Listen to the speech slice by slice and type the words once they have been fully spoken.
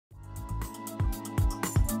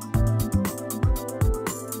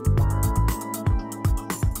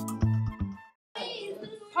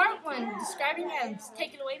your hands.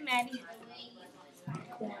 Take it away, Maddie.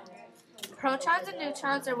 Protons and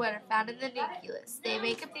neutrons are what are found in the nucleus. They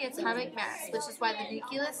make up the atomic mass, which is why the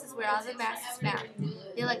nucleus is where all the mass is found.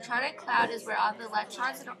 The electronic cloud is where all the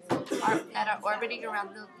electrons that are orbiting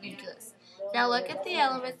around the nucleus. Now look at the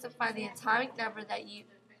elements and find the atomic number that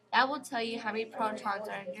will tell you how many protons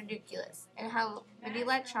are in your nucleus and how many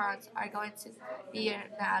electrons are going to be in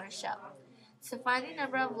the outer shell. To find the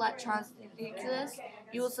number of electrons in the nucleus,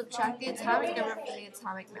 you will subtract the atomic number from the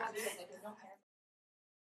atomic mass.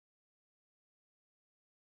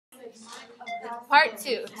 Part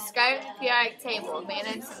 2. Describing the periodic table, Amanda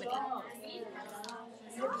and Timothy.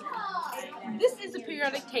 This is the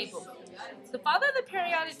periodic table. The father of the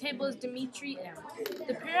periodic table is Dimitri M.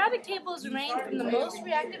 The periodic table is arranged from the most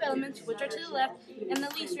reactive elements, which are to the left, and the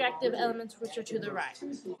least reactive elements, which are to the right.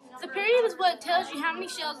 The period is what tells you how many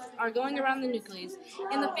shells are going around the nucleus,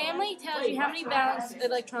 and the family tells you how many balanced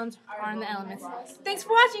electrons are in the elements. Thanks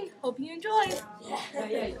for watching. Hope you enjoyed.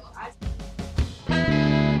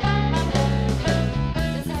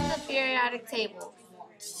 Periodic table.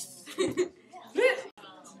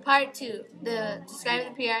 Part 2. Describing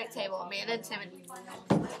the periodic table, Amanda and Timothy.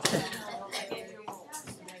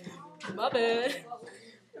 My bad.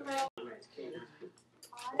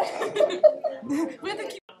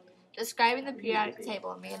 Describing the periodic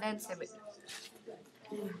table, Amanda and Timothy.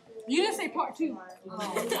 You didn't say part 2.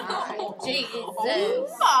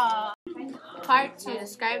 Jesus. Part 2.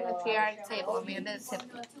 Describing the periodic table, Amanda and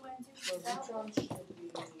Timothy.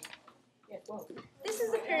 This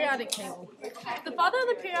is the periodic table. The father of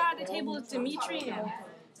the periodic table is Dimitri M.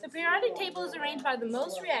 The periodic table is arranged by the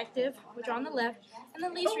most reactive, which are on the left, and the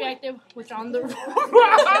least reactive, which are on the right.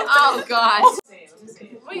 Oh, gosh.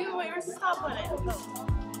 Wait, stop on it.